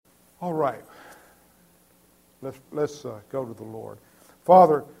All right. Let's go to the Lord.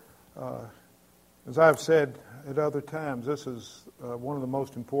 Father, as I've said at other times, this is one of the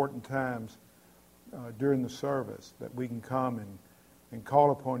most important times during the service that we can come and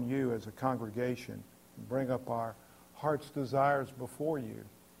call upon you as a congregation and bring up our heart's desires before you.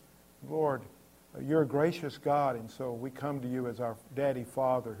 Lord, you're a gracious God, and so we come to you as our Daddy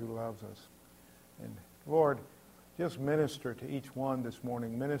Father who loves us. And Lord, just minister to each one this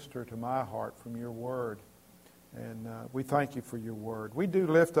morning. Minister to my heart from your word. And we thank you for your word. We do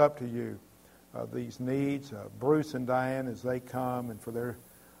lift up to you these needs, Bruce and Diane as they come, and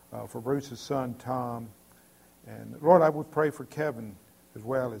for Bruce's son Tom. And Lord, I would pray for Kevin as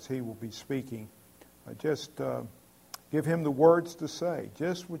well as he will be speaking. Just give him the words to say,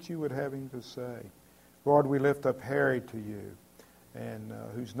 just what you would have him to say. Lord, we lift up Harry to you, and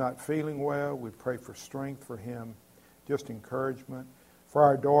who's not feeling well. We pray for strength for him, just encouragement. For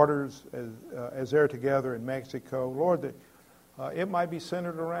our daughters as they're together in Mexico, Lord, that it might be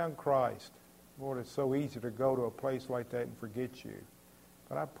centered around Christ. Lord, it's so easy to go to a place like that and forget you.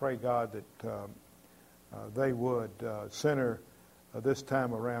 But I pray, God, that they would center this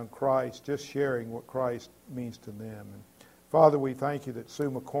time around Christ, just sharing what Christ means to them. And Father, we thank you that Sue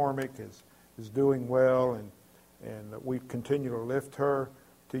McCormick is doing well, and that we continue to lift her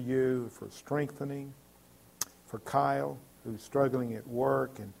to you for strengthening. For Kyle, who's struggling at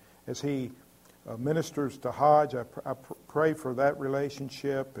work, and as he ministers to Hodge, I pray for that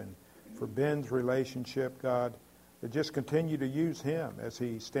relationship and for Ben's relationship, God, that just continue to use him as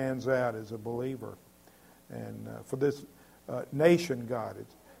he stands out as a believer. And for this nation, God,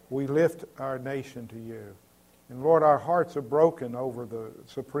 we lift our nation to you. And Lord, our hearts are broken over the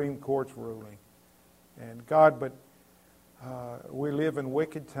Supreme Court's ruling. And God, but we live in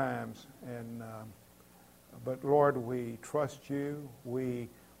wicked times, and but Lord, we trust you. We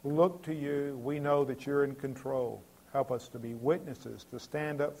look to you. We know that you're in control. Help us to be witnesses, to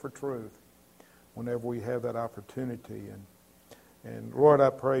stand up for truth whenever we have that opportunity. And Lord, I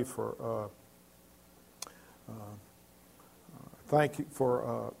pray for, thank you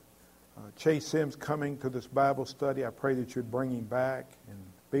for Chase Sims coming to this Bible study. I pray that you'd bring him back and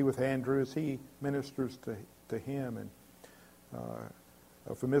be with Andrew as he ministers to him. And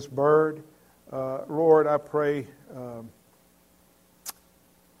for Miss Bird, Lord, I pray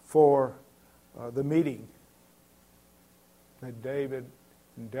for the meeting that David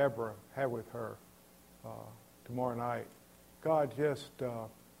and Deborah have with her tomorrow night. God, just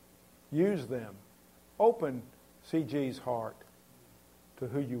use them. Open CG's heart to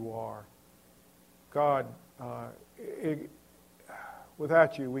who you are. God,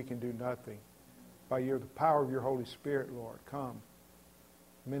 without you, we can do nothing. By the power of your Holy Spirit, Lord, come.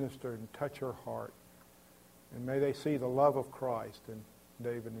 Minister and touch her heart. And may they see the love of Christ in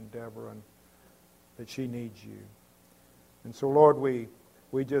David and Deborah, and that she needs you. And so, Lord, we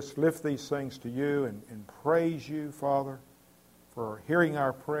just lift these things to you and praise you, Father, for hearing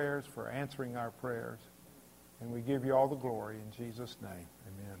our prayers, for answering our prayers. And we give you all the glory in Jesus' name.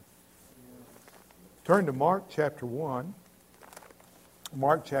 Amen. Turn to Mark chapter 1.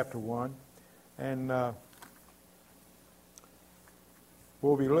 Mark chapter 1. And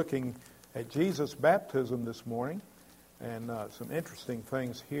we'll be looking at Jesus' baptism this morning, and some interesting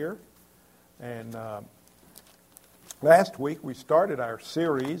things here. And last week we started our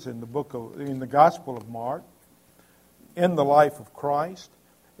series in the Gospel of Mark, in the life of Christ.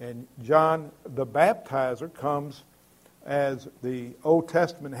 And John the Baptizer comes, as the Old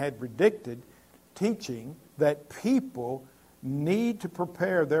Testament had predicted, teaching that people need to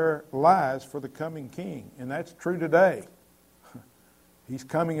prepare their lives for the coming King. And that's true today. He's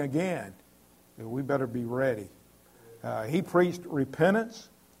coming again. We better be ready. He preached repentance,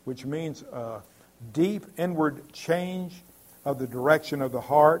 which means a deep inward change of the direction of the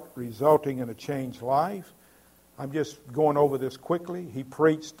heart, resulting in a changed life. I'm just going over this quickly. He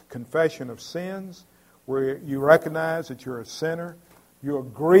preached confession of sins, where you recognize that you're a sinner. You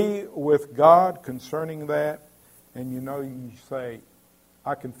agree with God concerning that, and you say,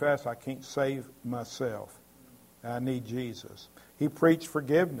 I confess I can't save myself. I need Jesus. He preached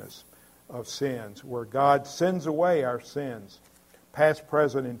forgiveness of sins, where God sends away our sins, past,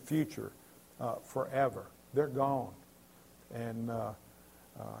 present, and future, forever. They're gone. And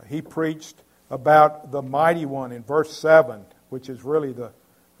he preached about the Mighty One in verse 7, which is really the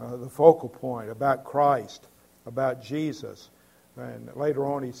focal point, about Christ, about Jesus. And later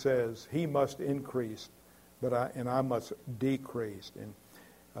on he says, he must increase, and I must decrease. And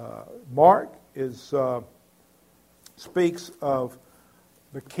Mark speaks of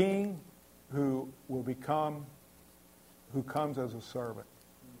the King who comes as a servant.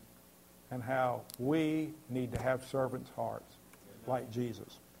 and how we need to have servants' hearts like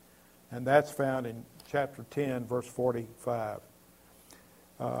Jesus. And that's found in chapter 10, verse 45.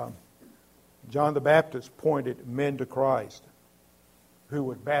 John the Baptist pointed men to Christ who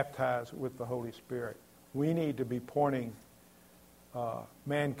would baptize with the Holy Spirit. We need to be pointing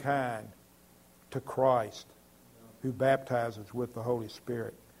mankind to Christ who baptizes with the Holy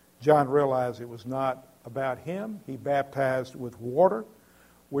Spirit. John realized it was not about him. He baptized with water,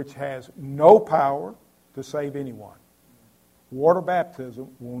 which has no power to save anyone. Water baptism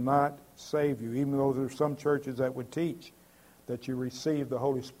will not save you, even though there are some churches that would teach that you receive the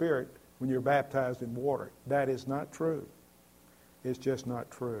Holy Spirit when you're baptized in water. That is not true. It's just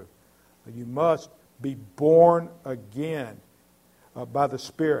not true. You must be born again by the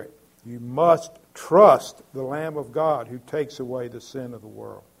Spirit. You must trust the Lamb of God who takes away the sin of the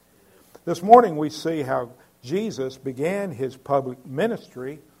world. This morning we see how Jesus began his public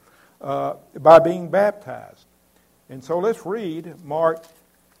ministry by being baptized. And so let's read Mark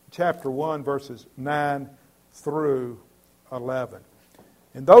chapter 1, verses 9 through 11.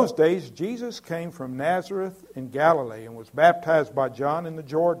 In those days, Jesus came from Nazareth in Galilee and was baptized by John in the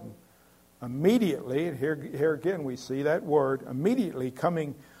Jordan. Immediately, and here again we see that word, immediately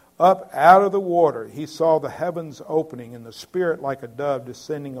coming up out of the water, he saw the heavens opening and the Spirit like a dove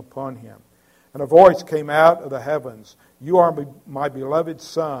descending upon him. And a voice came out of the heavens, "You are my beloved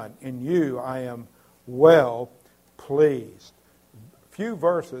Son, in you I am well pleased." Few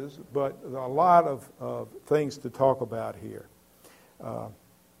verses, but a lot of things to talk about here.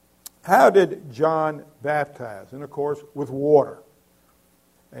 How did John baptize? And of course, with water.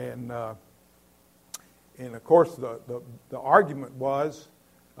 And of course, the argument was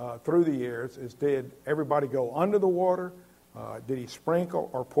through the years is, did everybody go under the water? Did he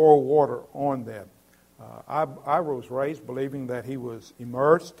sprinkle or pour water on them? I was raised believing that he was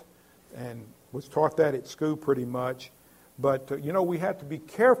immersed and was taught that at school pretty much. But, we have to be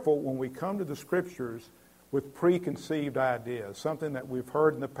careful when we come to the Scriptures with preconceived ideas, something that we've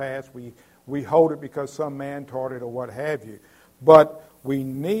heard in the past. We hold it because some man taught it or what have you. But we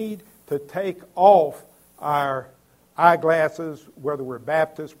need to take off our eyeglasses, whether we're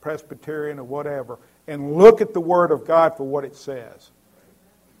Baptist, Presbyterian, or whatever, and look at the Word of God for what it says.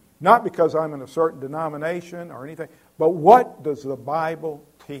 Not because I'm in a certain denomination or anything, but what does the Bible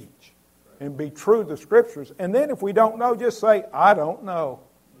teach? And be true to the Scriptures. And then if we don't know, just say, "I don't know."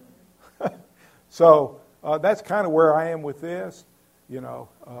 So that's kind of where I am with this.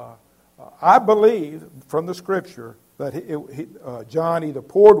 I believe from the Scripture that John either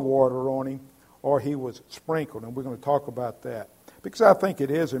poured water on him or he was sprinkled. And we're going to talk about that. Because I think it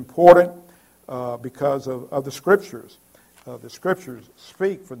is important because of the Scriptures. The Scriptures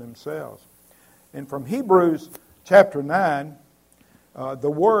speak for themselves. And from Hebrews chapter 9,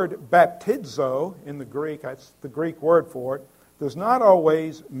 the word baptizo in the Greek, that's the Greek word for it, does not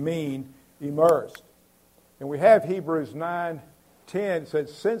always mean immersed. And we have Hebrews 9:10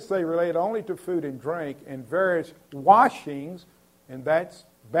 says, "Since they relate only to food and drink and various washings," and that's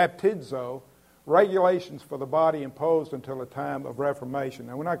baptizo, regulations for the body imposed until the time of Reformation.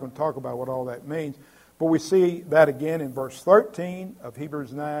 Now, we're not going to talk about what all that means, but we see that again in verse 13 of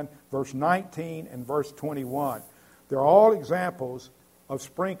Hebrews 9, verse 19, and verse 21. They're all examples of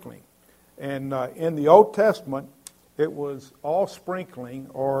sprinkling. And in the Old Testament, it was all sprinkling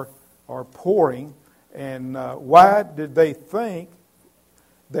or pouring. And why did they think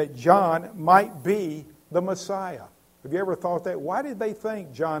that John might be the Messiah? Have you ever thought that? Why did they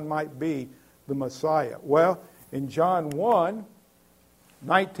think John might be the Messiah? Well, in John 1,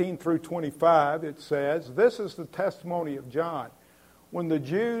 19 through 25, it says, "This is the testimony of John. When the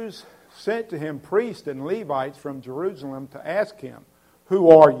Jews sent to him priests and Levites from Jerusalem to ask him, 'Who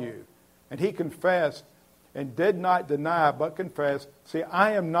are you?' And he confessed and did not deny, but confessed, 'See,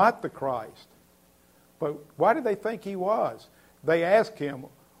 I am not the Christ.' But why did they think he was? They asked him,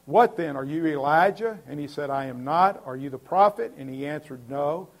 'What then? Are you Elijah?' And he said, 'I am not.' 'Are you the prophet?' And he answered,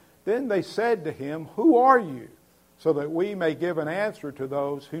 'No.' Then they said to him, 'Who are you?' So that we may give an answer to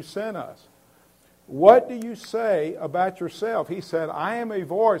those who sent us. 'What do you say about yourself?' He said, 'I am a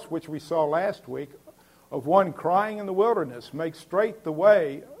voice,' which we saw last week, 'of one crying in the wilderness, make straight the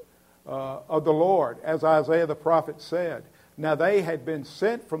way of the Lord, as Isaiah the prophet said.' Now they had been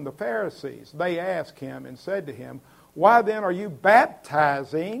sent from the Pharisees. They asked him and said to him, 'Why then are you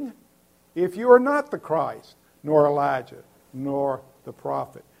baptizing if you are not the Christ, nor Elijah, nor the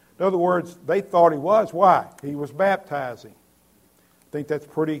prophet?'" In other words, they thought he was. Why? He was baptizing. I think that's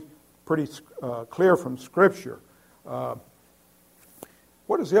pretty clear from Scripture. What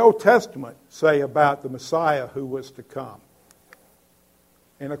does the Old Testament say about the Messiah who was to come?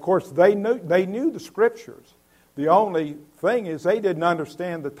 And of course, they knew the Scriptures. The only thing is they didn't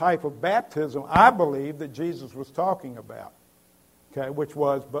understand the type of baptism, I believe, that Jesus was talking about, okay, which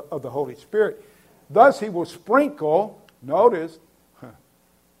was of the Holy Spirit. Thus he will sprinkle, notice,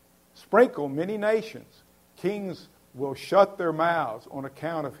 sprinkle many nations. Kings will shut their mouths on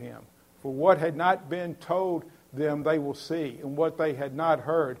account of him. For what had not been told them they will see, and what they had not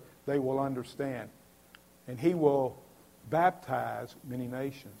heard they will understand. And he will baptize many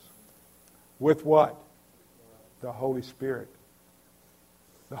nations. With what? The Holy Spirit.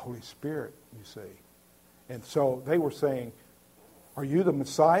 The Holy Spirit, you see. And so they were saying, are you the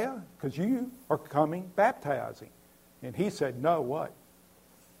Messiah? Because you are coming baptizing. And he said, no, what?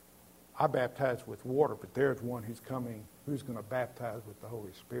 I baptize with water, but there's one who's coming, who's going to baptize with the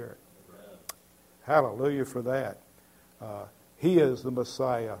Holy Spirit. Amen. Hallelujah for that. He is the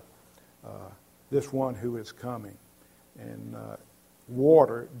Messiah, this one who is coming. And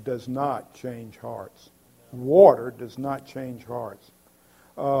water does not change hearts. Water does not change hearts.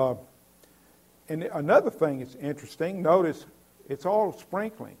 And another thing that's interesting, notice it's all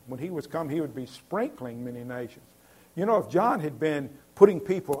sprinkling. When he was come, he would be sprinkling many nations. You know, if John had been putting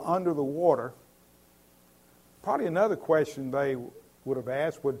people under the water, probably another question they would have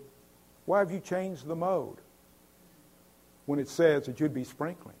asked would, why have you changed the mode when it says that you'd be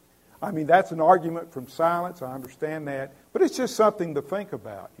sprinkling? I mean, that's an argument from silence. I understand that. But it's just something to think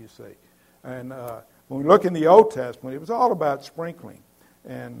about, you see. And when we look in the Old Testament, it was all about sprinkling.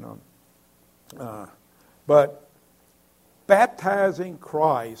 And but baptizing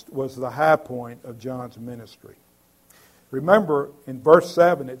Christ was the high point of John's ministry. Remember, in verse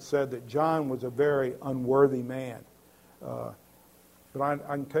 7, it said that John was a very unworthy man. But I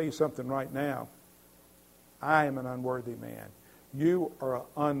can tell you something right now. I am an unworthy man. You are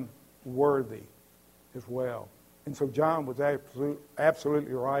unworthy as well. And so John was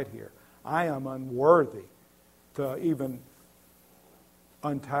absolutely right here. I am unworthy to even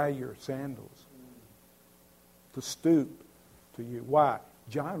untie your sandals, to stoop to you. Why?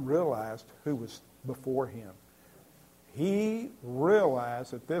 John realized who was before him. He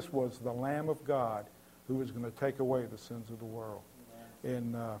realized that this was the Lamb of God who was going to take away the sins of the world.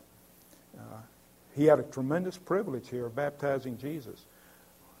 And he had a tremendous privilege here of baptizing Jesus.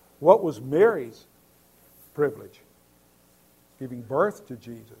 What was Mary's privilege? Giving birth to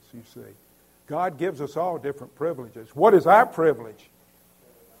Jesus, you see. God gives us all different privileges. What is our privilege?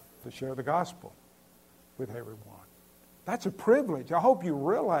 To share the gospel with everyone. That's a privilege. I hope you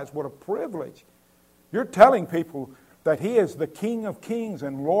realize what a privilege. You're telling people that he is the King of Kings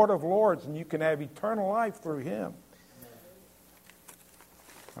and Lord of Lords, and you can have eternal life through him.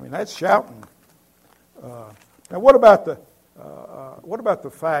 I mean, that's shouting. Now, what about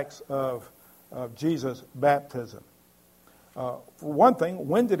the facts of Jesus' baptism? For one thing,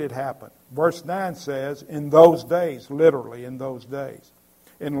 when did it happen? Verse 9 says, in those days, literally in those days.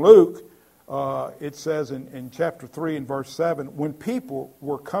 In Luke, it says in chapter 3 and verse 7, when people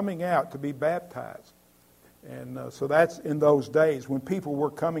were coming out to be baptized. And so that's in those days when people were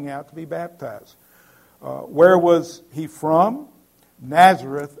coming out to be baptized. Where was he from?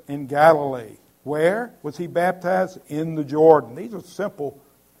 Nazareth in Galilee. Where was he baptized? In the Jordan. These are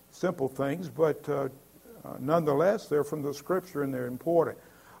simple things, but nonetheless, they're from the Scripture and they're important.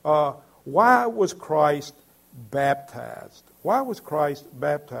 Why was Christ baptized? Why was Christ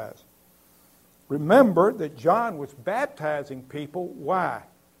baptized? Remember that John was baptizing people. Why?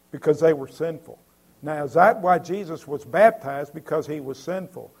 Because they were sinful. Now, is that why Jesus was baptized? Because he was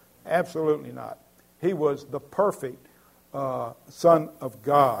sinful? Absolutely not. He was the perfect Son of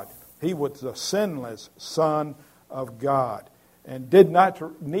God. He was the sinless Son of God and did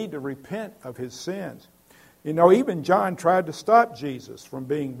not need to repent of his sins. You know, even John tried to stop Jesus from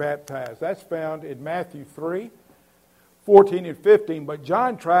being baptized. That's found in Matthew 3, 14 and 15. But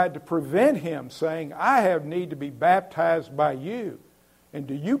John tried to prevent him, saying, I have need to be baptized by you. And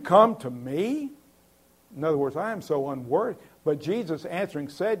do you come to me? In other words, I am so unworthy. But Jesus answering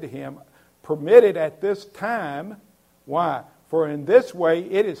said to him, permit it at this time. Why? For in this way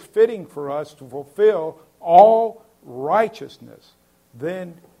it is fitting for us to fulfill all righteousness.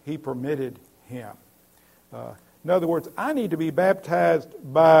 Then he permitted him. In other words, I need to be baptized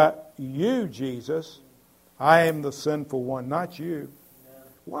by you, Jesus. I am the sinful one, not you.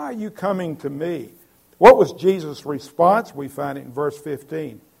 Why are you coming to me? What was Jesus' response? We find it in verse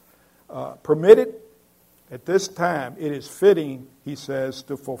 15. Permitted at this time, it is fitting, he says,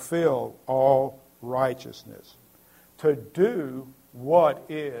 to fulfill all righteousness. To do what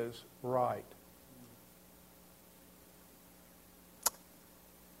is right.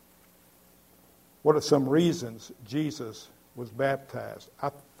 What are some reasons Jesus was baptized.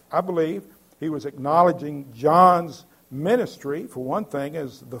 I believe he was acknowledging John's ministry, for one thing,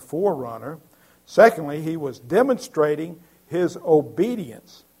 as the forerunner. Secondly, he was demonstrating his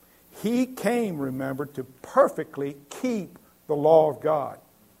obedience. He came, remember, to perfectly keep the law of God.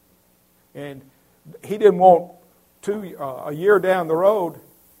 And he didn't want a year down the road,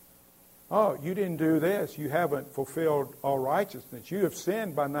 oh, you didn't do this. You haven't fulfilled all righteousness. You have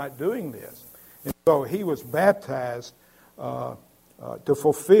sinned by not doing this. And so he was baptized to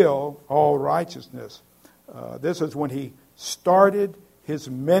fulfill all righteousness. This is when he started his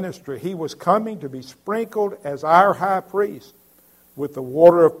ministry. He was coming to be sprinkled as our high priest with the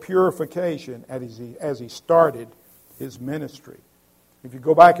water of purification as he started his ministry. If you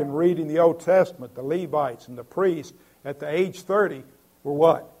go back and read in the Old Testament, the Levites and the priests at the age 30 were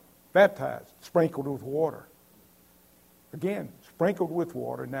what? Baptized, sprinkled with water. Again, sprinkled with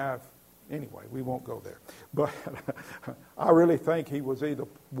water. Now, anyway, we won't go there. But I really think he was either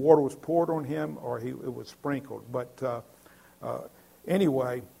water was poured on him or it was sprinkled. But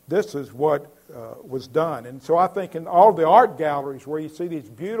anyway, this is what was done. And so I think in all the art galleries where you see these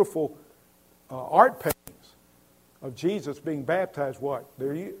beautiful art paintings of Jesus being baptized,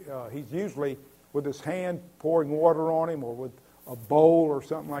 he's usually with his hand pouring water on him or with a bowl or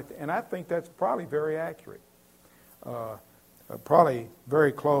something like that. And I think that's probably very accurate. Probably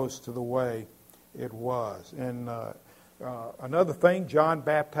very close to the way it was. And another thing, John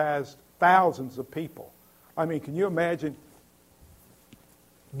baptized thousands of people. I mean, can you imagine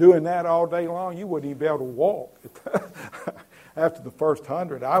doing that all day long? You wouldn't even be able to walk. After the first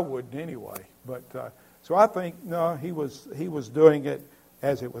 100, I wouldn't anyway. But so I think no, he was doing it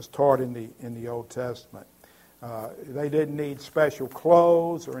as it was taught in the Old Testament. They didn't need special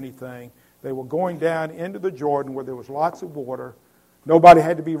clothes or anything. They were going down into the Jordan where there was lots of water. Nobody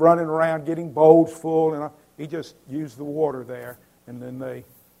had to be running around getting bowls full. And he just used the water there, and then they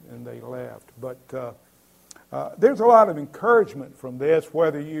left. But there's a lot of encouragement from this,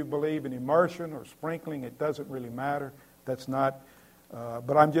 whether you believe in immersion or sprinkling. It doesn't really matter. That's not.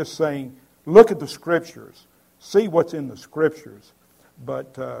 But I'm just saying, look at the Scriptures. See what's in the Scriptures.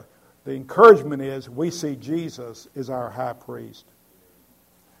 But the encouragement is we see Jesus is our high priest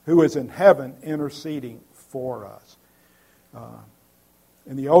who is in heaven interceding for us.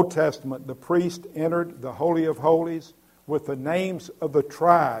 In the Old Testament, the priest entered the Holy of Holies with the names of the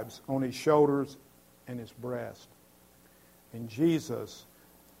tribes on his shoulders and his breast. And Jesus,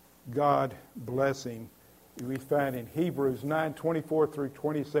 God bless him, we find in Hebrews 9:24 through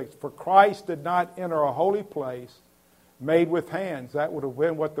 26, for Christ did not enter a holy place made with hands. That would have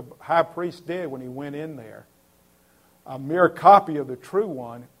been what the high priest did when he went in there. A mere copy of the true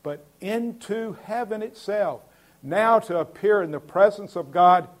one, but into heaven itself, now to appear in the presence of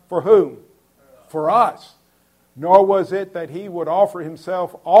God for whom? For us. Nor was it that he would offer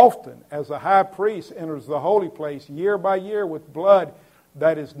himself often, as the high priest enters the holy place year by year with blood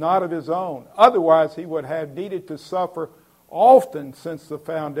that is not of his own. Otherwise he would have needed to suffer often since the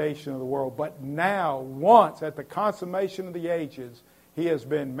foundation of the world. But now, once at the consummation of the ages, he has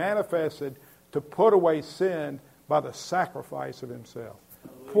been manifested to put away sin by the sacrifice of himself.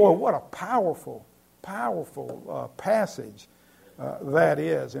 Boy, what a powerful, powerful passage that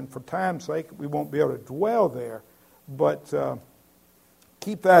is. And for time's sake, we won't be able to dwell there. But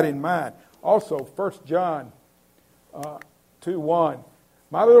keep that in mind. Also, 1 John 2:1.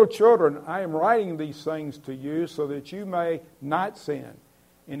 My little children, I am writing these things to you so that you may not sin.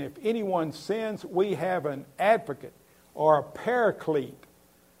 And if anyone sins, we have an advocate or a paraclete,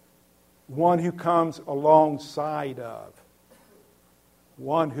 one who comes alongside of,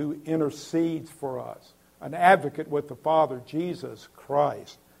 one who intercedes for us, an advocate with the Father, Jesus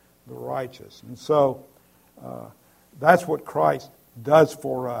Christ, the righteous. And so that's what Christ does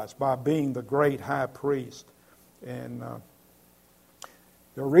for us by being the great high priest. And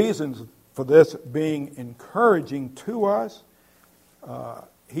the reasons for this being encouraging to us,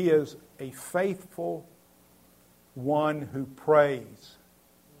 he is a faithful one who prays.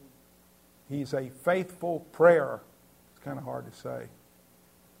 He's a faithful prayer. It's kind of hard to say.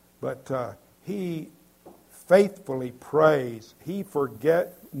 But he faithfully prays. He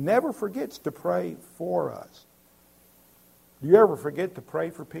never forgets to pray for us. Do you ever forget to pray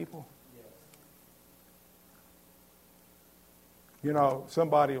for people? Yes. You know,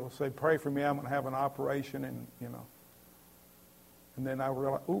 somebody will say, pray for me, I'm going to have an operation, and then I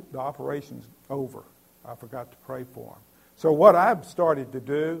realize, the operation's over. I forgot to pray for them. So what I've started to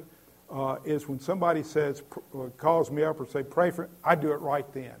do is when somebody calls me up or say, pray for me, I do it right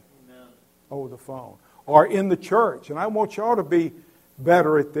then. Amen. Over the phone. Or in the church. And I want y'all to be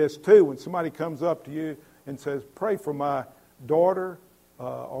better at this too. When somebody comes up to you and says, pray for my daughter,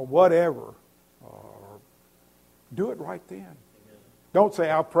 or whatever, do it right then. Amen. Don't say,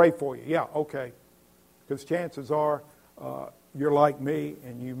 I'll pray for you. Yeah, okay. Because chances are you're like me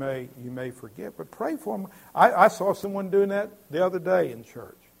and you may forget. But pray for them. I saw someone doing that the other day in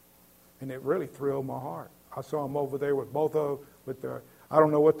church. And it really thrilled my heart. I saw them over there with both of with their, I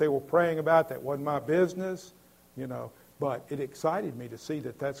don't know what they were praying about. That wasn't my business, But it excited me to see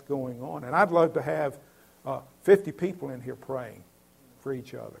that that's going on. And I'd love to have 50 people in here praying for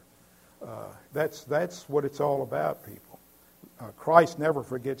each other. That's what it's all about, people. Christ never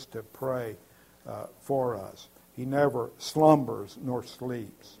forgets to pray for us. He never slumbers nor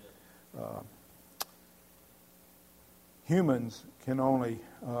sleeps. Humans can only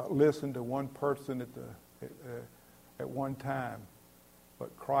listen to one person at one time,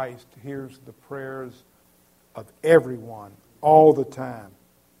 but Christ hears the prayers of everyone all the time.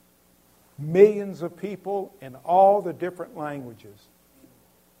 Millions of people in all the different languages.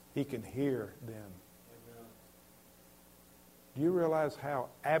 He can hear them. Amen. Do you realize how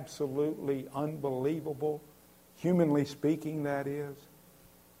absolutely unbelievable, humanly speaking, that is?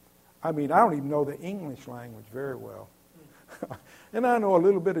 I mean, I don't even know the English language very well. And I know a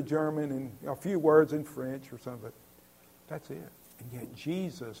little bit of German and a few words in French or something, but that's it. And yet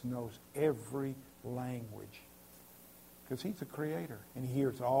Jesus knows every language because He's the Creator, and He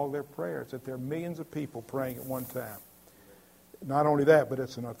hears all their prayers. That there are millions of people praying at one time. Not only that, but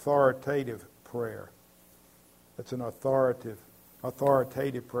it's an authoritative prayer. It's an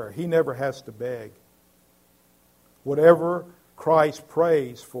authoritative prayer. He never has to beg. Whatever Christ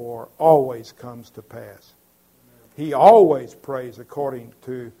prays for always comes to pass. He always prays according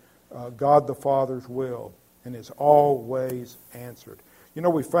to God the Father's will and is always answered.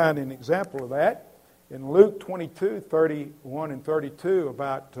 We find an example of that in Luke 22:31 and 32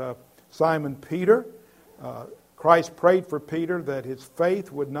 about Simon Peter. Christ prayed for Peter that his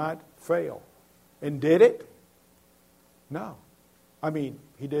faith would not fail. And did it? No. I mean,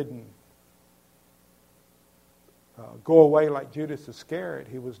 he didn't go away like Judas Iscariot.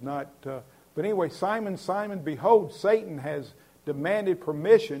 He was not... But anyway, Simon, Simon, behold, Satan has demanded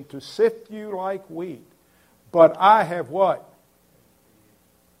permission to sift you like wheat. But I have what?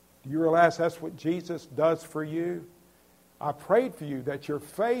 Do you realize that's what Jesus does for you? I prayed for you that your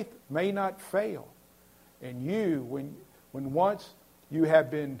faith may not fail. And you, when once you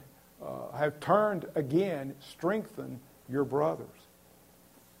have been have turned again, strengthen your brothers.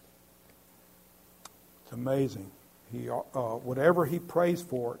 It's amazing. Whatever He prays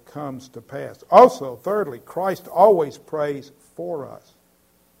for comes to pass. Also, thirdly, Christ always prays for us.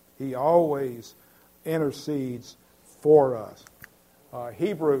 He always intercedes for us.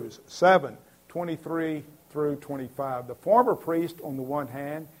 Hebrews 7:23 through 25. The former priest, on the one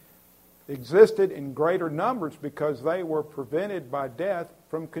hand, existed in greater numbers because they were prevented by death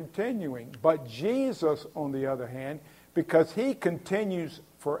from continuing. But Jesus, on the other hand, because He continues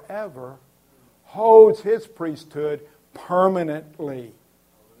forever, holds His priesthood permanently.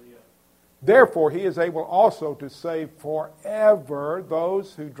 Therefore, He is able also to save forever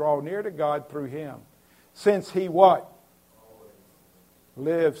those who draw near to God through Him. Since He what?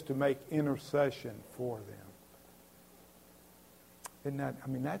 Lives to make intercession for them. Isn't that,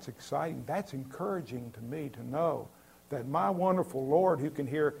 that's exciting. That's encouraging to me to know that my wonderful Lord, who can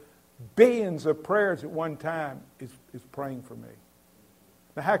hear billions of prayers at one time, is praying for me.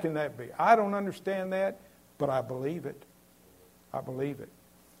 Now, how can that be? I don't understand that, but I believe it. I believe it.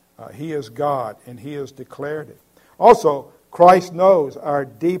 He is God, and He has declared it. Also, Christ knows our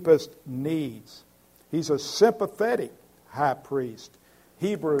deepest needs. He's a sympathetic high priest.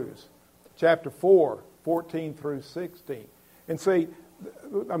 Hebrews chapter 4, 14 through 16. And see,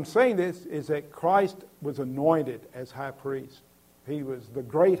 I'm saying this is that Christ was anointed as high priest. He was the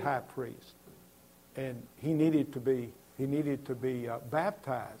great high priest. And He needed to be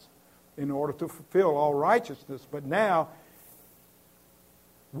baptized in order to fulfill all righteousness. But now,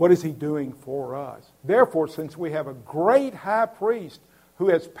 what is He doing for us? Therefore, since we have a great high priest who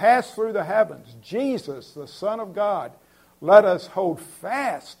has passed through the heavens, Jesus, the Son of God, let us hold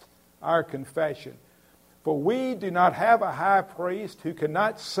fast our confession. For we do not have a high priest who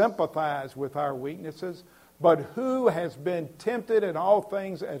cannot sympathize with our weaknesses, but who has been tempted in all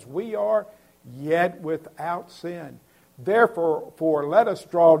things as we are, yet without sin. Therefore, let us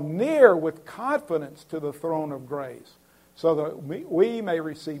draw near with confidence to the throne of grace, so that we may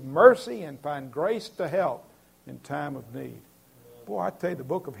receive mercy and find grace to help in time of need. Boy, I tell you, the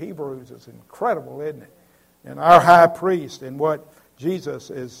book of Hebrews is incredible, isn't it? And our high priest and what Jesus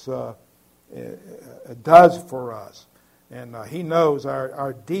does for us. And He knows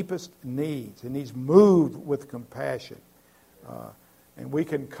our deepest needs, and He's moved with compassion. And we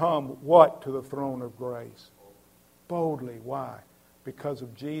can come, what? To the throne of grace. Boldly. Why? Because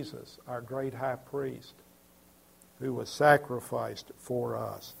of Jesus, our great high priest, who was sacrificed for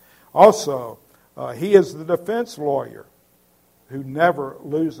us. Also, he is the defense lawyer who never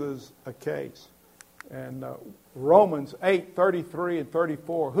loses a case. And Romans 8:33 and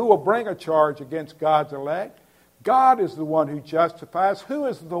 34, who will bring a charge against God's elect? God is the one who justifies. Who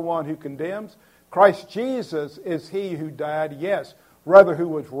is the one who condemns? Christ Jesus is he who died, yes, rather who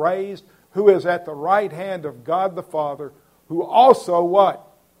was raised, who is at the right hand of God the Father, who also what?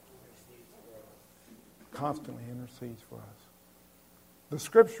 Constantly intercedes for us. The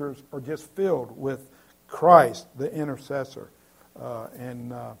Scriptures are just filled with Christ, the intercessor.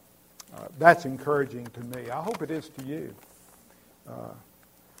 And that's encouraging to me. I hope it is to you.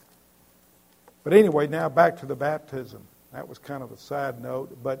 But anyway, now back to the baptism. That was kind of a side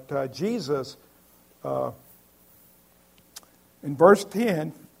note. But Jesus, in verse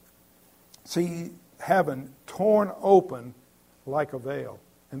 10, see heaven torn open like a veil.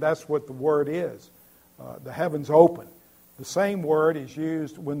 And that's what the word is. The heavens open. The same word is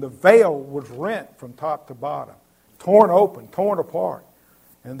used when the veil was rent from top to bottom. Torn open, torn apart.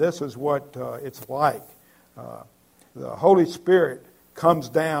 And this is what it's like. The Holy Spirit comes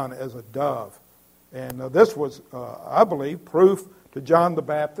down as a dove. And this was, I believe, proof to John the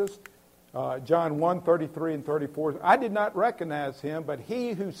Baptist. John 1:33 and 34. I did not recognize him, but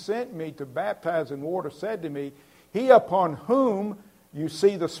he who sent me to baptize in water said to me, he upon whom you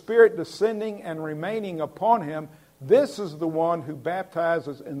see the Spirit descending and remaining upon him, this is the one who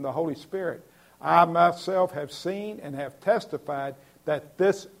baptizes in the Holy Spirit. I myself have seen and have testified that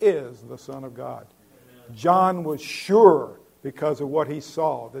this is the Son of God. Amen. John was sure, because of what he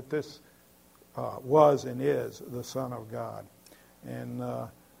saw, that this was and is the Son of God. And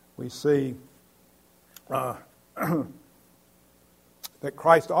we see that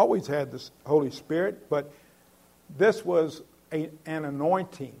Christ always had the Holy Spirit, but this was an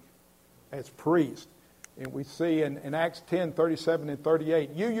anointing as priest. And we see in Acts 10:37 and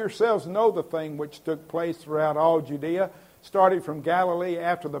 38, you yourselves know the thing which took place throughout all Judea, starting from Galilee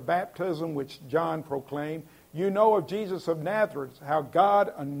after the baptism which John proclaimed. You know of Jesus of Nazareth, how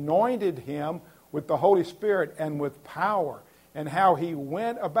God anointed him with the Holy Spirit and with power, and how he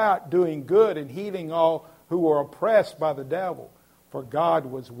went about doing good and healing all who were oppressed by the devil, for God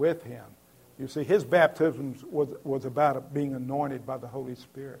was with him. You see, his baptism was about being anointed by the Holy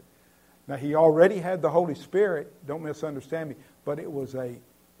Spirit. Now, he already had the Holy Spirit, don't misunderstand me, but it was a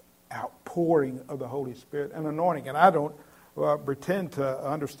outpouring of the Holy Spirit, an anointing. And I don't pretend to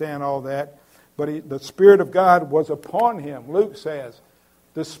understand all that, but the Spirit of God was upon him. Luke says,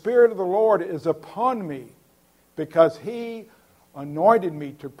 the Spirit of the Lord is upon me because he anointed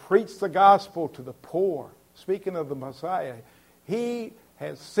me to preach the gospel to the poor. Speaking of the Messiah, he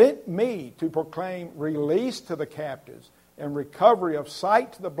has sent me to proclaim release to the captives and recovery of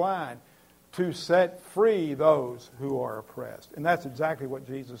sight to the blind, to set free those who are oppressed. And that's exactly what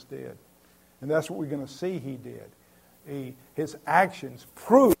Jesus did. And that's what we're going to see he did. His actions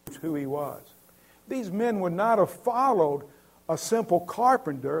proved who he was. These men would not have followed a simple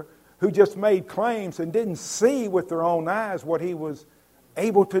carpenter who just made claims and didn't see with their own eyes what he was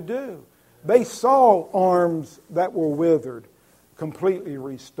able to do. They saw arms that were withered, completely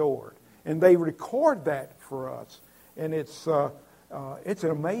restored. And they record that for us. And it's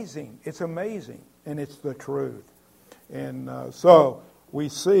amazing. It's amazing. And it's the truth. And so we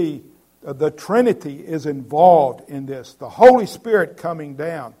see the Trinity is involved in this. The Holy Spirit coming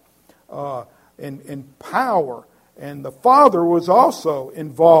down in power. And the Father was also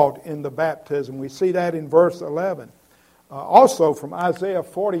involved in the baptism. We see that in verse 11. Also from Isaiah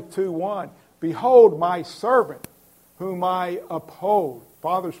 42:1. Behold my servant whom I uphold.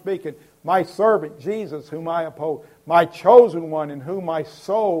 Father speaking, my servant Jesus whom I uphold. My chosen one in whom my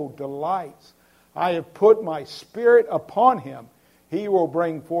soul delights. I have put my Spirit upon him. He will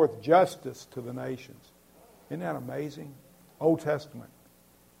bring forth justice to the nations. Isn't that amazing? Old Testament.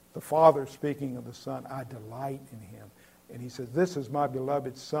 The Father speaking of the Son, I delight in him. And he says, this is my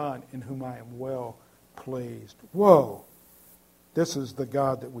beloved Son in whom I am well pleased. Whoa! This is the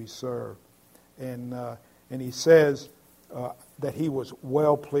God that we serve. And he says that he was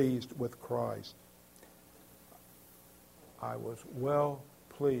well pleased with Christ. I was well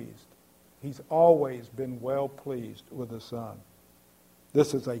pleased. He's always been well pleased with the Son.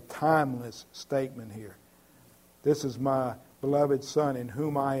 This is a timeless statement here. This is my beloved Son in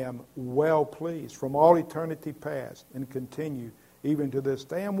whom I am well pleased from all eternity past and continue even to this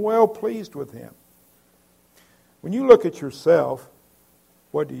day. I'm well pleased with him. When you look at yourself,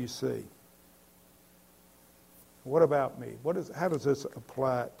 what do you see? What about me? How does this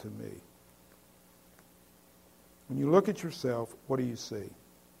apply to me? When you look at yourself, what do you see?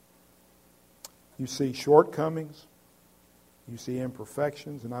 You see shortcomings. You see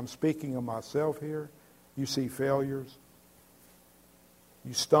imperfections. And I'm speaking of myself here. You see failures.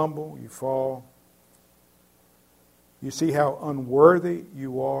 You stumble. You fall. You see how unworthy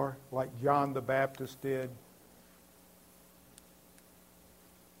you are, like John the Baptist did.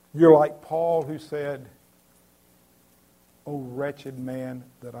 You're like Paul, who said, "O wretched man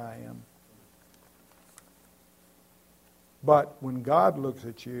that I am." But when God looks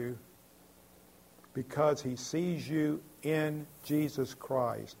at you, because he sees you in Jesus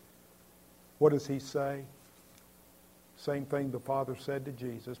Christ, what does he say? Same thing the Father said to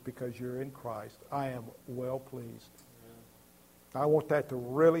Jesus, because you're in Christ, I am well pleased. I want that to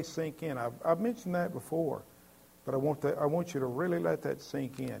really sink in. I've mentioned that before, but I want you to really let that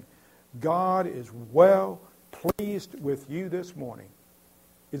sink in. God is well pleased with you this morning.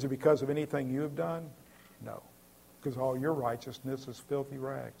 Is it because of anything you have done? No, because all your righteousness is filthy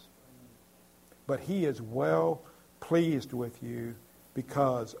rags. But he is well pleased with you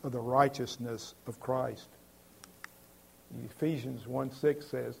because of the righteousness of Christ. Ephesians 1:6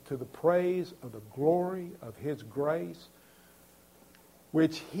 says, "To the praise of the glory of his grace,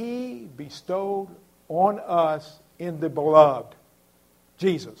 which he bestowed on us in the beloved,"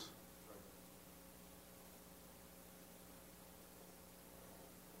 Jesus.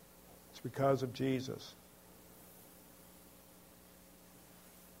 It's because of Jesus.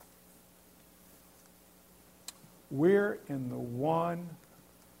 We're in the one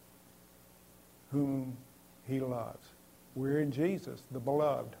whom he loves. We're in Jesus, the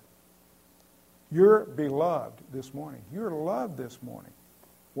beloved. You're beloved this morning. You're loved this morning.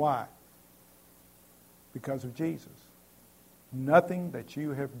 Why? Because of Jesus. Nothing that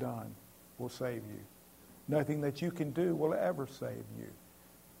you have done will save you. Nothing that you can do will ever save you.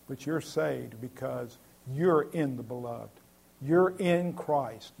 But you're saved because you're in the beloved. You're in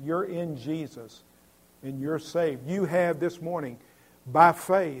Christ. You're in Jesus. And you're saved. You have this morning, by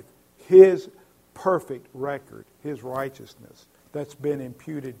faith, his perfect record, his righteousness that's been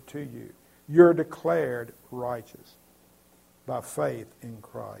imputed to you. You're declared righteous by faith in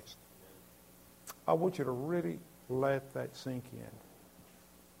Christ. I want you to really let that sink in,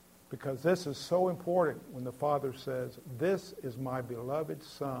 because this is so important when the Father says, "This is my beloved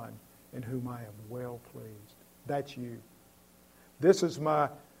Son in whom I am well pleased." That's you. This is my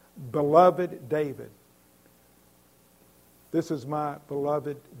beloved David. This is my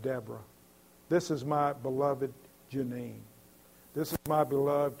beloved Deborah. This is my beloved Janine. This is my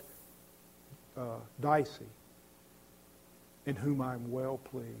beloved Dicey, in whom I'm well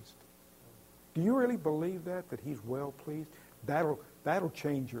pleased. Do you really believe that he's well pleased? That'll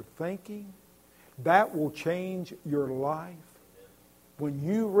change your thinking. That will change your life. When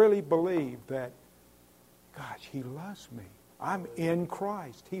you really believe that, gosh, he loves me. I'm in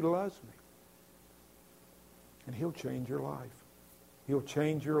Christ. He loves me. And he'll change your life. He'll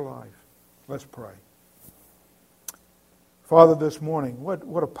change your life. Let's pray. Father, this morning,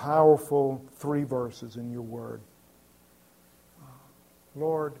 what a powerful 3 verses in your word.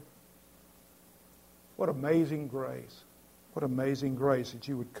 Lord, what amazing grace. What amazing grace that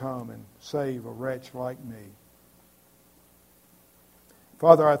you would come and save a wretch like me.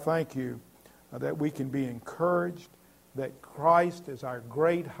 Father, I thank you that we can be encouraged that Christ is our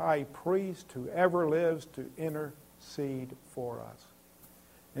great high priest who ever lives to intercede for us.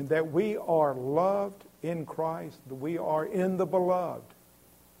 And that we are loved in Christ, that we are in the beloved.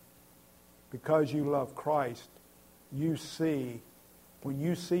 Because you love Christ, you see, when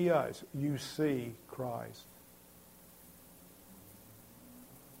you see us, you see Christ.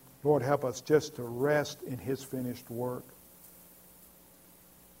 Lord, help us just to rest in his finished work.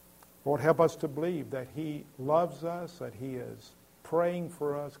 Lord, help us to believe that he loves us, that he is praying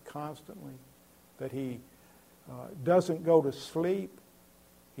for us constantly, that he doesn't go to sleep,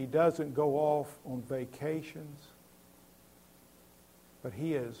 he doesn't go off on vacations, but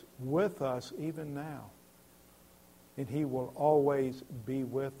he is with us even now. And he will always be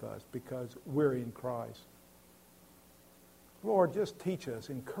with us because we're in Christ. Lord, just teach us.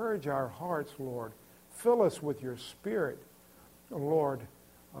 Encourage our hearts, Lord. Fill us with your Spirit. Lord,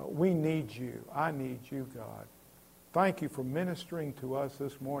 we need you. I need you, God. Thank you for ministering to us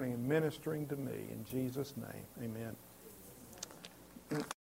this morning and ministering to me. In Jesus' name, amen.